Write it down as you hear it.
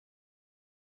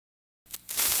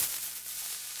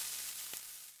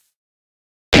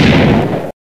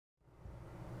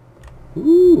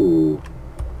Ooh.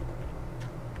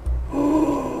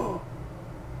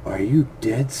 Are you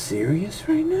dead serious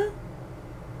right now?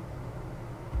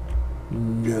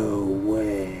 No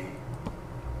way.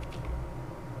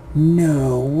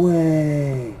 No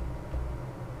way.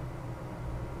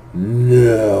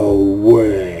 No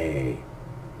way.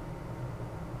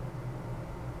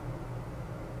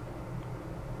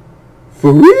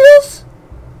 For reals?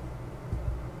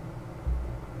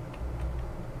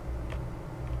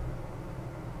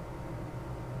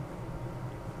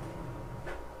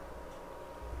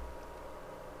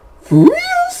 For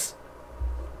reals?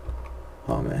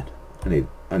 Oh man,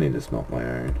 I need to smelt my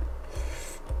iron.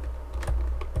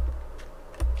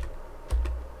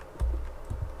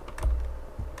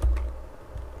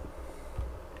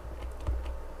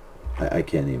 I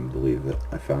can't even believe that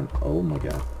I found. Oh my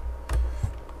god!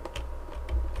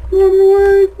 Run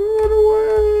away! Run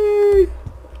away!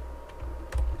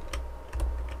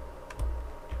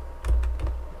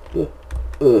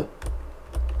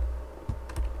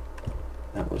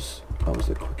 That was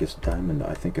the quickest diamond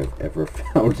I think I've ever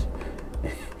found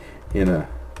in a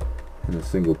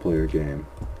single player game.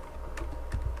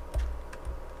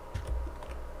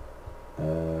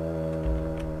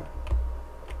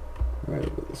 Right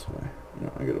over this way.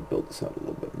 No, I gotta build this out a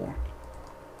little bit more.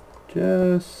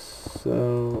 Just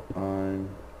so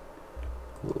I'm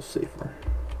a little safer.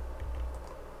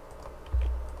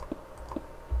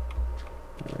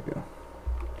 There we go.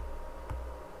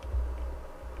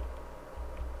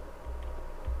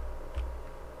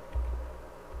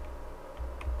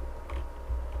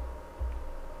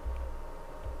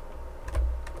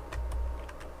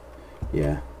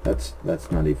 Yeah,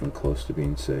 that's not even close to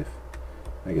being safe.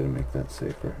 I gotta make that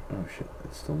safer. Oh shit,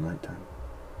 it's still nighttime.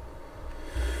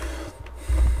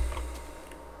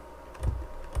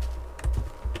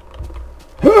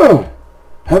 Huh!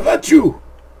 How about you?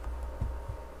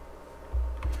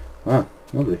 Ah,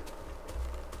 lovely.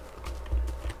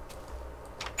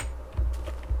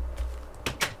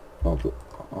 All the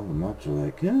mobs are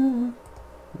like, yeah,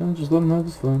 no, just let him have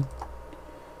his fun.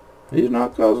 He's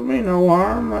not causing me no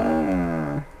harm.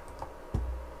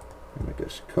 Make a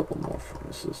couple more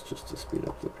furnaces just to speed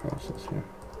up the process here.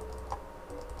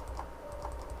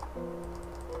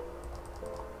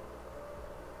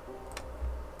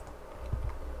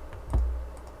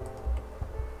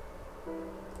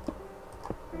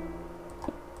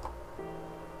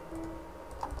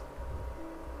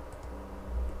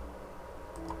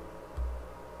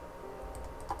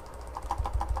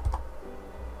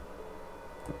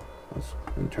 That's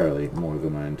entirely more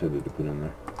than I intended to put in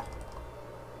there.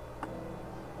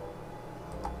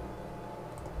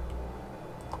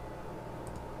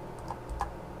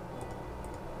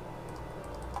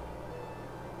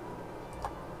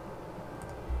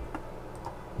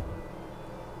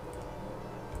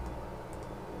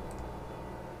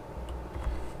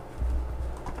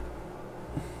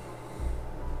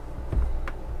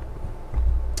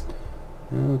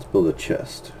 Now let's build a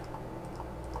chest.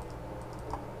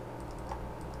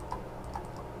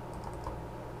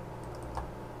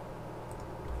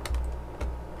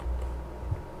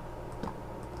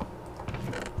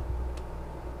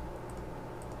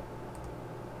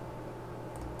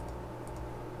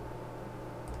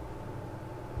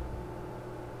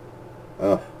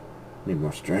 Oh, need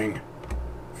more string.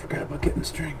 Forgot about getting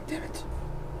string. Damn it.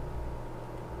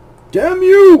 Damn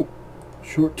you!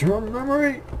 Short-term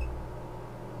memory.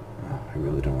 Oh, I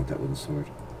really don't want that wooden sword.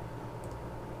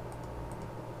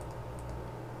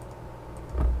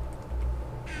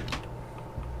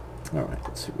 Alright,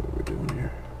 let's see what we're doing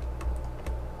here.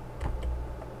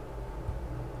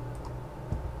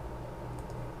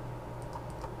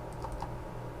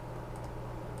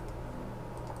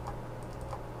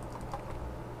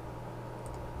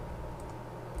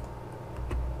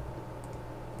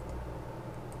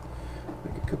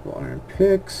 Make a couple iron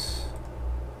picks.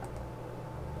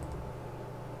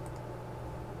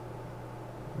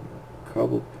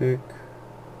 Cobble pick.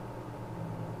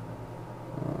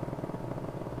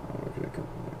 Where did I come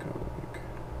from? My cobble pick.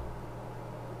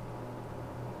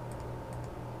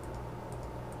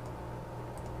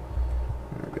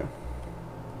 There we go.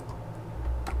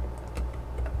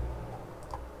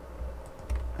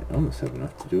 I almost have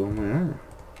enough to do on my armor.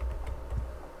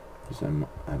 Because I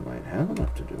might have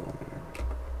enough to do on my armor.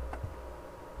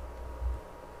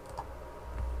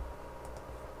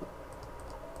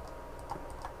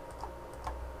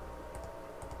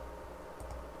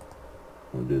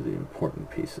 We'll do the important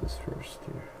pieces first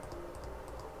here.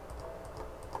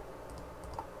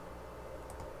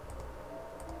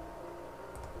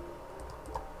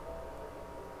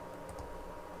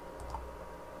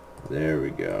 There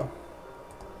we go.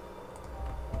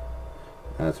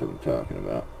 That's what I'm talking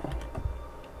about.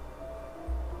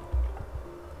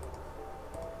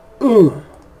 Ugh.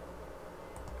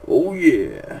 Oh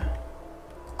yeah.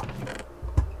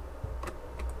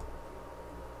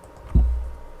 I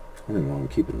don't know why I'm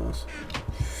keeping those.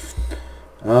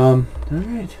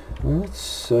 Alright. Well,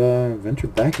 let's venture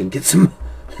back and get some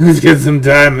let's get some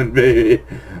diamond, baby.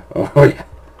 Oh yeah.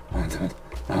 I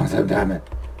want some diamond.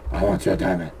 I want your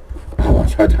diamond. I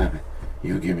want your diamond.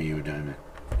 You give me your diamond.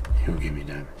 You give me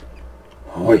diamond.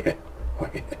 Oh yeah. Oh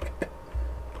yeah.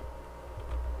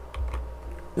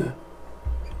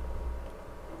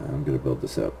 I'm gonna build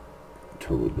this out. I'm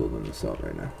totally building this out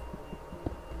right now.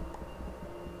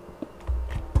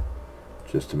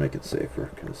 Just to make it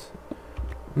safer, because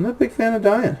I'm not a big fan of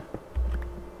dying.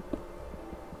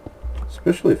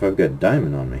 Especially if I've got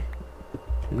diamond on me.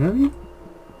 You know what I mean?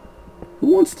 Who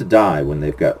wants to die when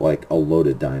they've got, like, a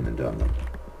loaded diamond on them?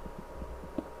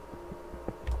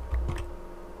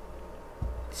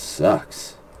 It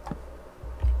sucks.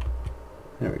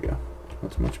 There we go.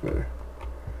 That's much better.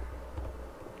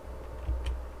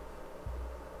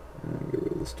 Get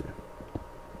rid of this too.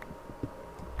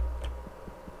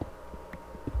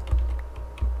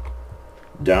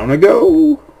 Down I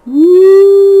go!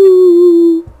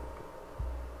 Woo!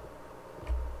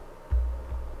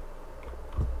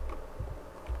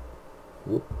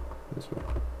 Whoop, this way.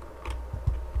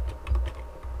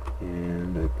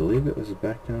 And I believe it was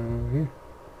back down over here.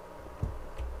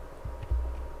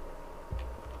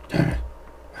 Damn it!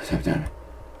 Damn it!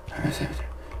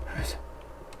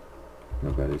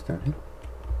 Nobody's down here.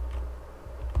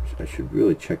 I should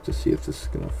really check to see if this is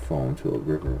going to fall into a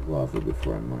river of lava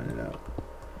before I mine it out.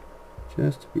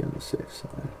 Just to be on the safe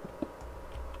side.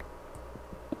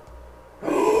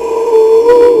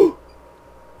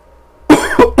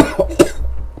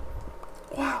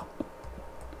 Wow.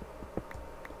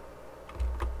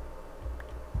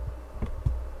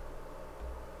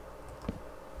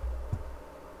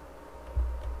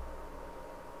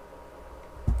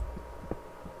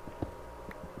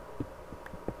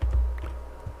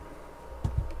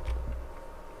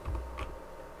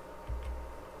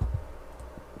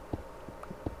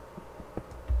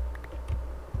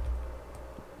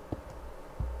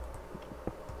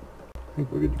 I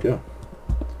think we're good to go.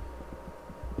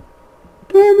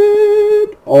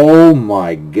 Diamond! Oh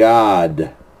my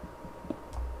god.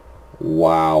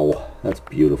 Wow. That's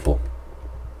beautiful.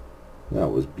 That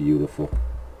was beautiful.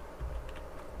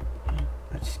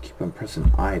 I just keep on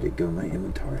pressing I to go in my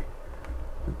inventory.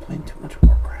 I'm playing too much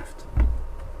Warcraft.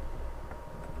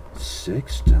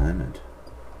 6 diamond.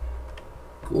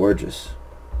 Gorgeous.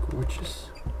 Gorgeous.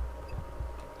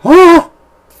 Ah!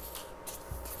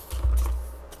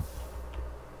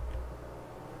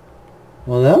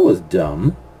 Well, that was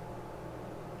dumb.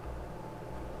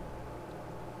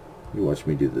 You watch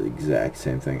me do the exact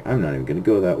same thing. I'm not even gonna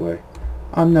go that way.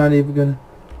 I'm not even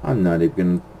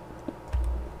gonna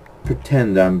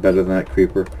pretend I'm better than that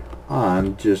creeper.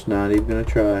 I'm just not even gonna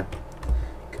try.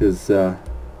 Cause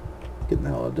getting the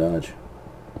hell out of Dodge.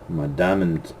 My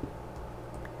diamond.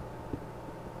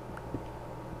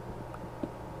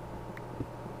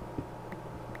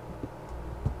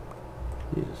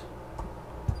 Jesus.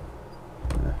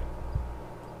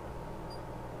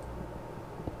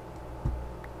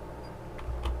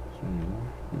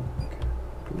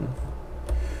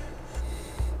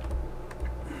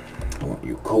 I want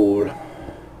you cold.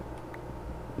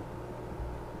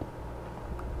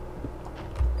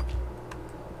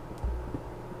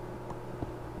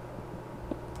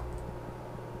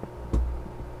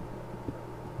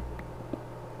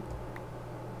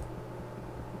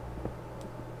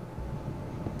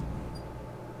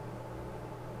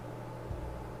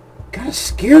 Gotta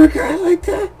scare a guy like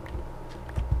that?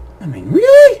 I mean,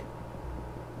 really?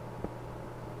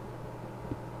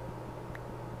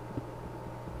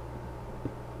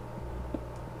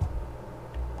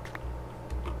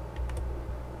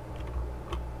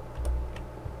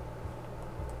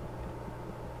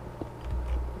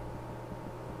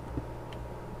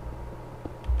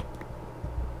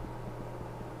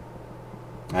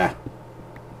 Ah.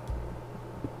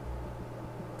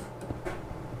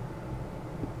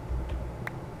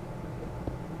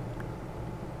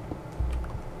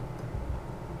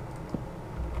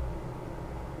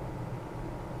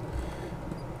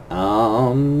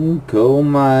 Coal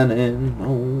mining.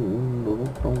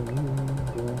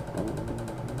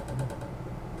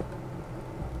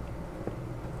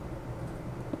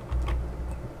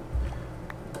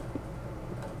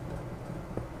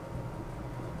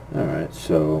 Alright,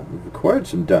 so we've acquired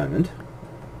some diamond.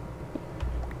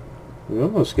 We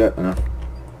almost got enough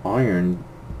iron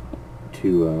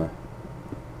to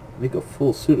Make a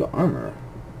full suit of armor.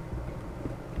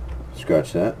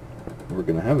 Scratch that. We're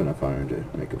gonna have enough iron to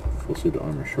make a full suit of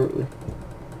armor shortly.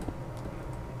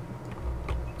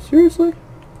 Seriously?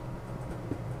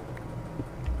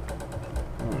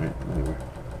 Alright, whatever.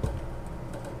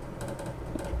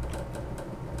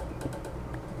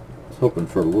 I was hoping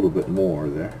for a little bit more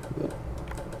there, but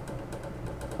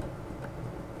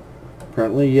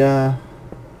apparently, they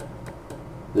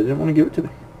didn't want to give it to me.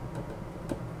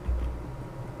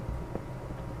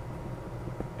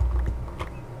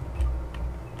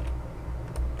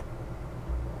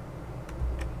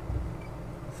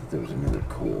 I thought there was another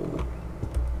coal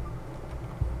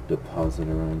deposit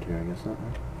around here, I guess not,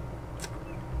 right?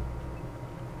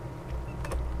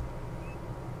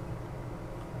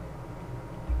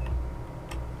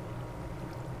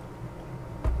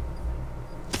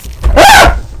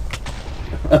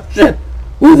 Oh shit!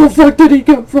 Where the fuck did he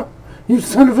come from? You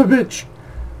son of a bitch!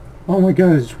 Oh my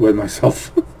god, I just wet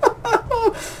myself.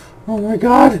 Oh my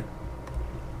god!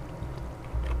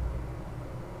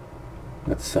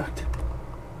 That sucked.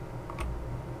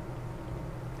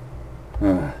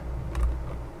 Oh.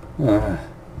 I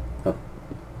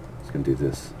was gonna do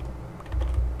this.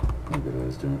 I forgot what I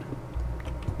was doing.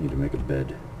 Need to make a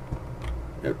bed.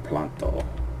 El planto.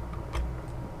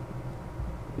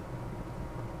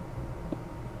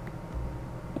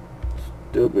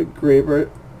 Stupid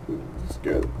creeper.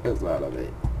 Scared the piss out of me.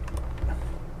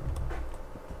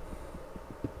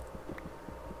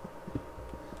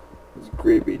 This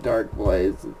creepy dark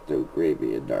place. It's too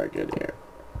creepy and dark in here.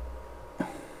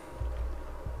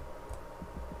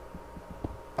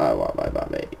 I want my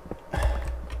mommy.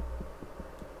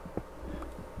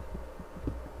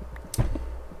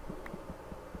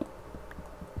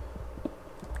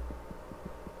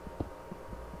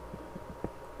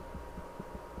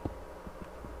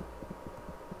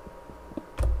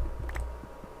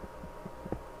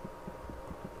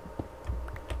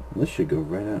 This should go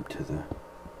right out to the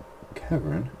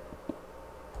cavern.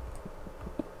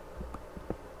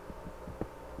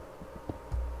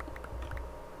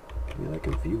 Be like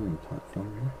a viewing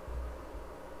platform here.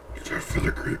 Watch out for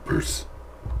the creepers.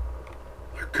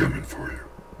 They're coming for you.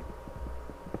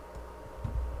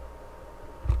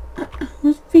 I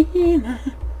was feeling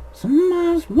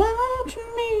somebody's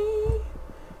watching me.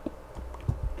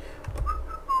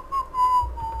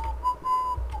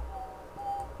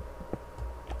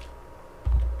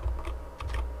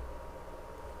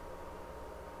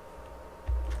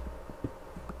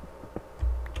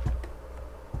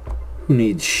 Who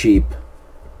needs sheep?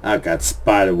 I got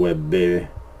spiderweb, baby.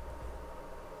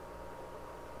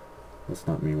 That's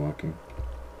not me walking.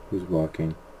 Who's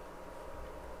walking?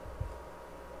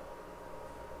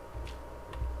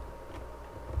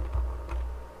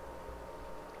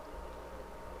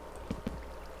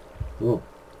 Whoa.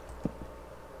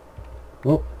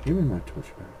 Well, give me my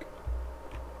torch back.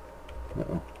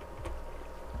 Uh-oh.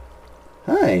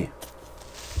 Hi!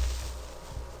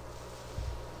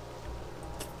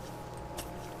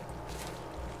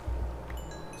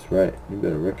 That's right, you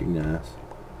better recognize.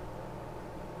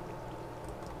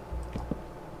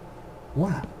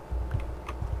 Wow.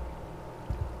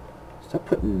 Stop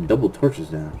putting double torches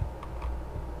down.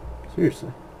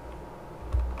 Seriously.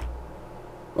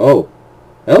 Oh.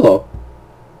 Hello.